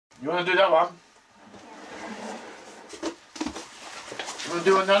You want to do that one? You want to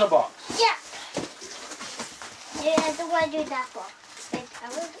do another box? Yeah. Yeah, I don't want to do that box.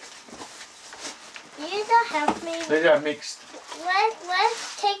 You don't help me. They are mixed.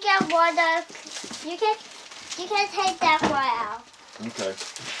 Let's take out one of. You can take that one out. Okay.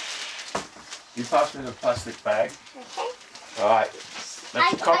 You pass me the plastic bag. Okay. All right.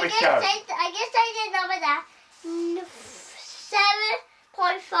 That's the comic code. I guess I did number that.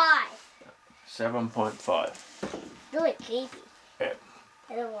 7.5. 7.5. Really creepy. Yeah.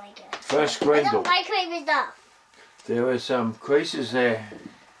 I don't like it. First I Grendel. don't like creepy stuff. There were some creases there.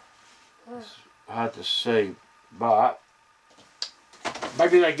 It's hard to see, but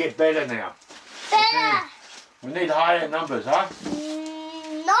maybe they get better now. Better. We need higher numbers, huh?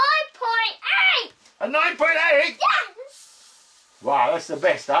 9.8. A 9.8? Yes. Wow, that's the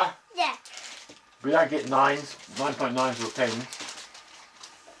best, huh? Yeah. We don't get 9s. 9.9s or 10s.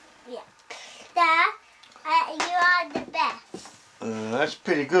 Yeah. Dad, you are the best. That's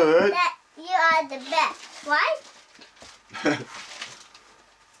pretty good. Dad, you are the best, right?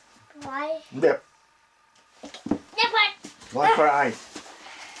 Why? Yep. Different. 9.8.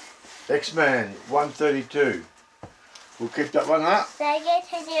 X-Men 132. We'll keep that one up. So I get to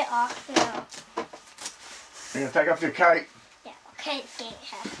take it off now. You're going to take off your cape. Yeah, okay, get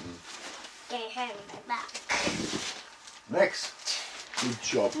her. Get her in my back. Next. Good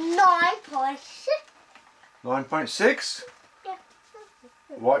job. 9.6. 9.6. Yeah.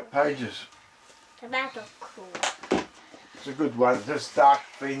 White pages. That's cool. It's a good one. This Dark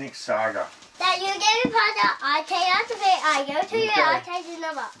Phoenix Saga. Dad, you give me part. I take out the bit. I go to you. Okay. I take the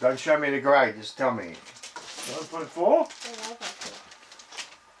number. Don't show me the grade. Just tell me. 9.4.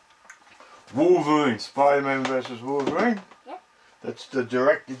 Wolverine. Spider-Man versus Wolverine. Yeah. That's the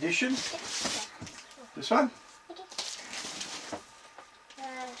direct edition. This one.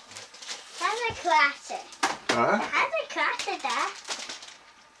 That's a classic. Huh? That's a classic, Dad.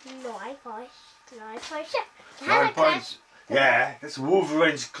 9.6. 9 points. Yeah, that's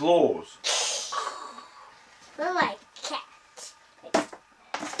Wolverine's claws. Look like cats.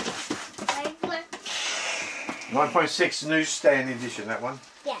 9.6 newsstand edition, that one.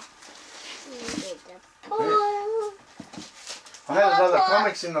 Yeah. I had other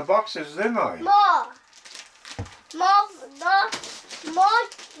comics in the boxes, didn't I? More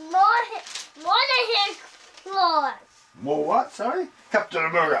than his claws. More what, sorry? Captain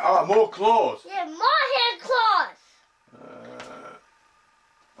America. Oh, more claws. Yeah, more his claws.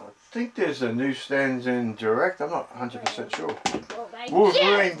 I think there's a newsstands in direct. I'm not 100% sure. Oh my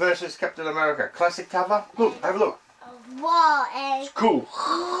Wolverine versus Captain America. Classic cover. Look, have a look. Wow, It's cool.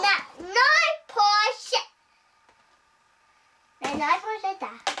 9.6. 9.6.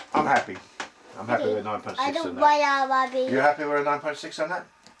 I'm happy. I'm happy with 9.6 I on don't that. want our baby. You happy with a 9.6 on that?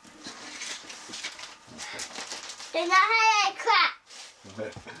 They're not having crap.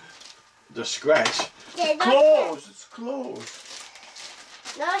 The scratch. They're not Claws. It's claws.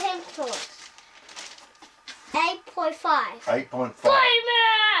 No him claws. 8.5. 8.5.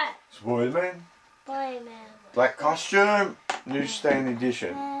 Spider-Man! Spider-Man. Spider-Man. Black costume. Newsstand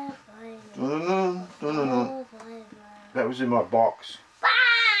edition. Spider-Man. That was in my box.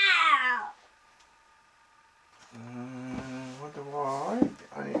 Wow! Wonder why?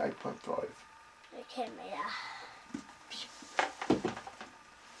 Only 8.5. Okay, Mia.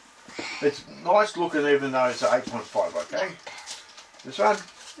 It's nice looking even though it's 8.5, okay? This one?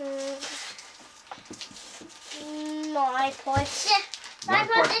 9.6.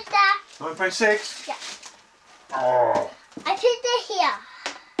 9.6. 9.6? Yeah. Oh. I put it here.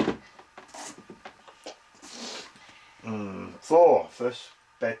 Thor, first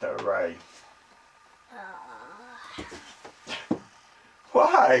beta ray.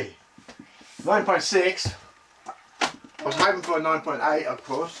 Why? 9.6. I was hoping for a 9.8, of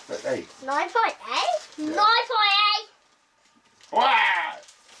course, but hey. 9.8? Yeah. 9.8. Wow!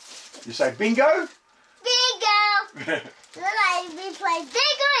 You say bingo? Bingo! Like we play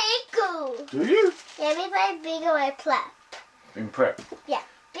bingo and cool. Do you? Yeah, we play bingo and prep. In prep. Yeah.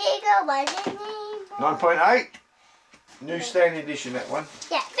 Bingo was his name. 9.8. Newsstand edition, that one.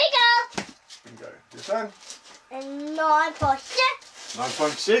 Yeah, bingo! Bingo. This one? And 9.6.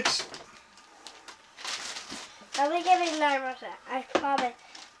 9.6. I'm gonna give it 9%. I promise.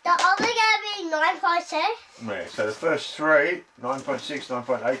 The other gonna be 9.6. Yeah, so the first three, 9.6,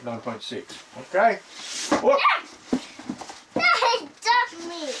 9.8, 9.6. Okay? Whoop. Yeah! That ducked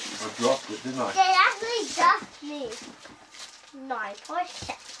me. I dropped it, didn't I? They actually ducked me.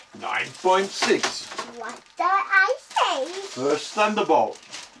 9.6. 9.6. What did I say? First Thunderbolt.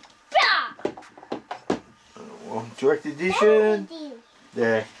 Yeah. Direct edition.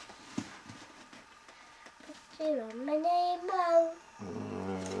 Yeah. My name,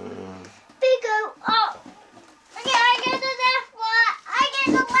 Bingo. Oh. Okay, I get the left one. I get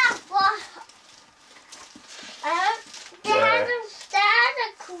the left one.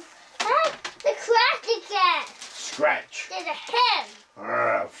 The crash again. Scratch. There's a him.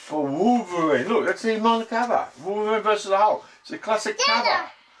 For Wolverine. Look, that's him on the cover. Wolverine versus the Hulk. It's a classic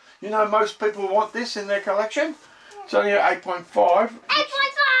cover. You know, most people want this in their collection. It's only at 8.5. 8.5.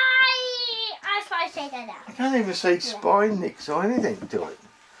 I say that out. I can't even see spine nicks or anything to it.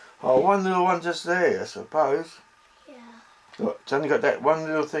 Oh, one little one just there, I suppose. Yeah. Look, it's only got that one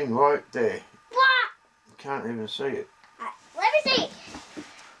little thing right there. What? You can't even see it. Let me see.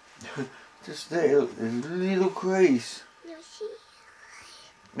 Just there, look, there's a little crease. No, see.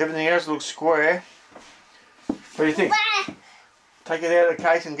 Everything else looks square. What do you think? Where? Take it out of the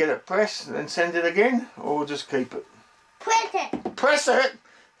case and get it pressed and then send it again? Or we'll just keep it? Press it. Press it?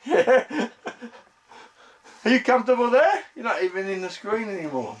 Yeah. Are you comfortable there? You're not even in the screen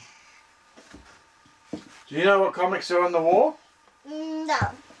anymore. Do you know what comics are on the wall? No.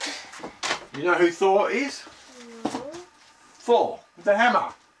 You know who Thor is? No. Thor, with the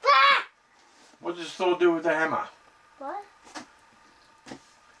hammer. Ah! What does Thor do with the hammer? What?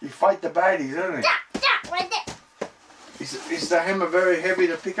 He fight the baddies, doesn't he? Right there. Is the hammer very heavy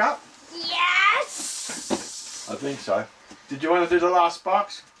to pick up? Yes. I think so. Did you want to do the last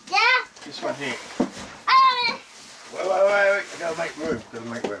box? Yeah. This one here. Oh. Wait. Gotta make room.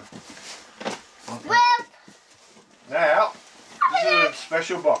 Okay. Well. Now, this is a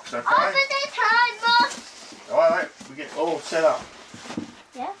special box, okay? Open the time box. Alright, we get all set up.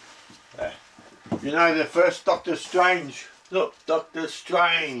 Yeah. There. You know the first Doctor Strange. Look, Doctor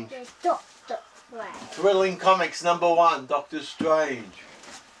Strange. The Doctor Strange. Thrilling Comics #1, Doctor Strange.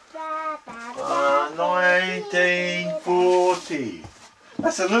 1940.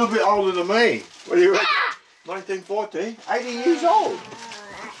 That's a little bit older than me. What do you reckon? 1940? 80 years old.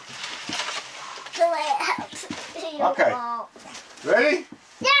 Okay. Ready?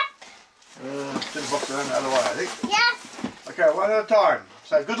 Yeah. Turn the box around the other way, I think. Yeah. Okay, one at a time.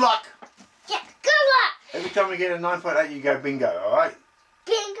 So good luck. Yeah. Good luck. Every time we get a 9.8, you go bingo, alright?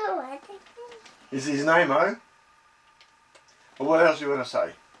 Bingo. I think. Is his name, oh? Or what else do you want to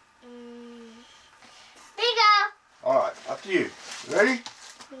say? Bingo. Alright, up to you. Ready?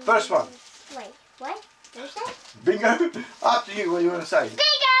 First one. Wait. What? What is that? Bingo? Up to you, what do you want to say?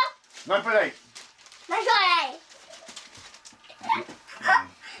 Bingo. 9.8. That's right.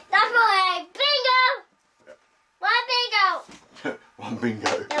 That's right. Bingo. One bingo. One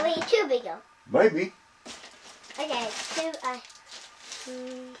bingo. No, we need two bingo. Maybe. Okay, two.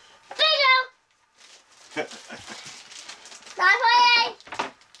 Bingo. 9.8.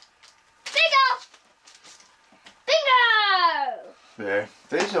 Bingo. Bingo. Yeah,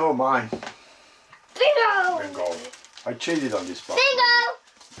 these are all mine. Bingo. Bingo. I cheated on this box. Bingo.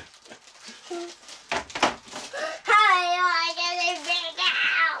 Hi, I get a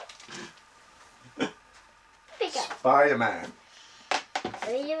bingo. Bingo. Spider-Man. I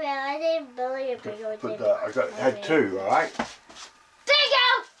didn't believe bingo. Had two, alright? Bingo.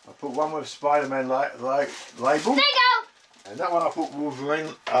 I put one with Spider-Man label. Bingo. And that one I put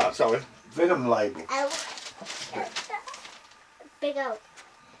Wolverine, Venom label. Bingo.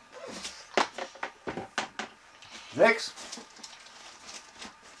 Next.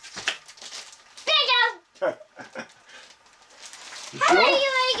 Bingo. You How sure? are you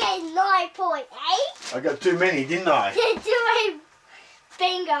going to get 9.8? I got too many, didn't I? Do a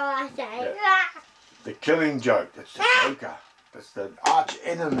bingo, I say. The Killing Joke. That's the Joker. That's the arch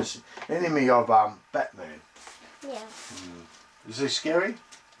enemy of Batman. Yeah. Is he scary? A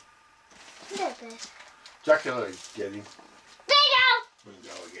little bit. Dracula, get him. Bingo!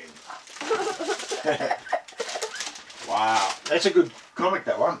 Bingo again. Wow, that's a good comic,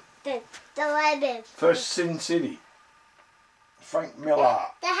 that one. The lemon. First Sin City. Frank Miller.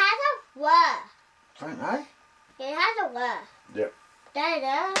 That has a word. Frank, eh? It has a word. Yep.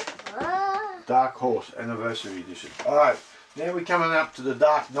 Da-da. Dark Horse Anniversary Edition. Alright, now we're coming up to the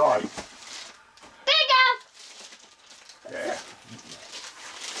Dark Knight. Bingo! Yeah.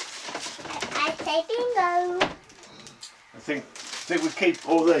 I say bingo. I think we keep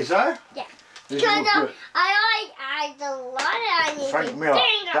all these, eh? Yeah. These Because look good. I the one I need Frank to Miller,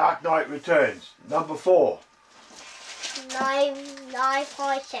 bingo. Dark Knight Returns, #4.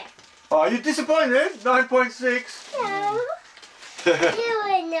 9.6. Oh, you're disappointed? 9.6. No. You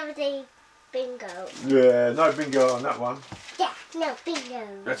would never say bingo. Yeah, no bingo on that one. Yeah, no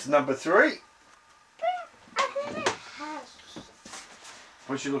bingo. That's #3.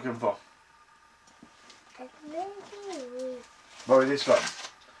 What's you looking for? Borrow this one.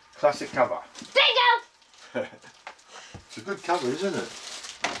 Classic cover. Bingo! It's a good cover, isn't it?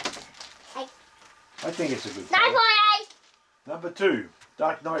 I think it's a good cover. 9.8. Number 2.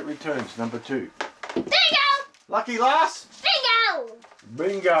 Dark Knight Returns, number 2. Bingo! Lucky lass? Bingo!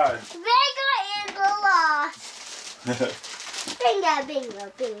 Bingo! Bingo is the loss. Bingo,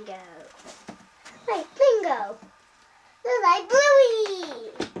 bingo, bingo. Like bingo. Look like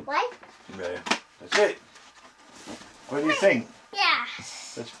Bluey. What? Yeah, that's it. What do you think? Yeah.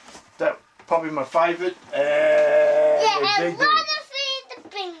 That's probably my favourite. Yeah, I want to see the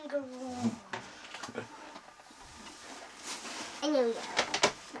bingo. And here we go.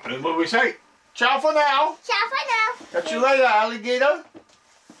 And what do we say? Ciao for now. Ciao for now. Catch you later, alligator.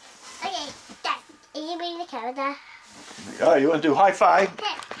 Okay, Dad, are you bring the camera? Oh, you want to do high five? Okay,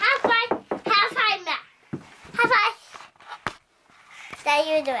 high five. High five now. High five. Dad,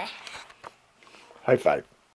 you do it. High five.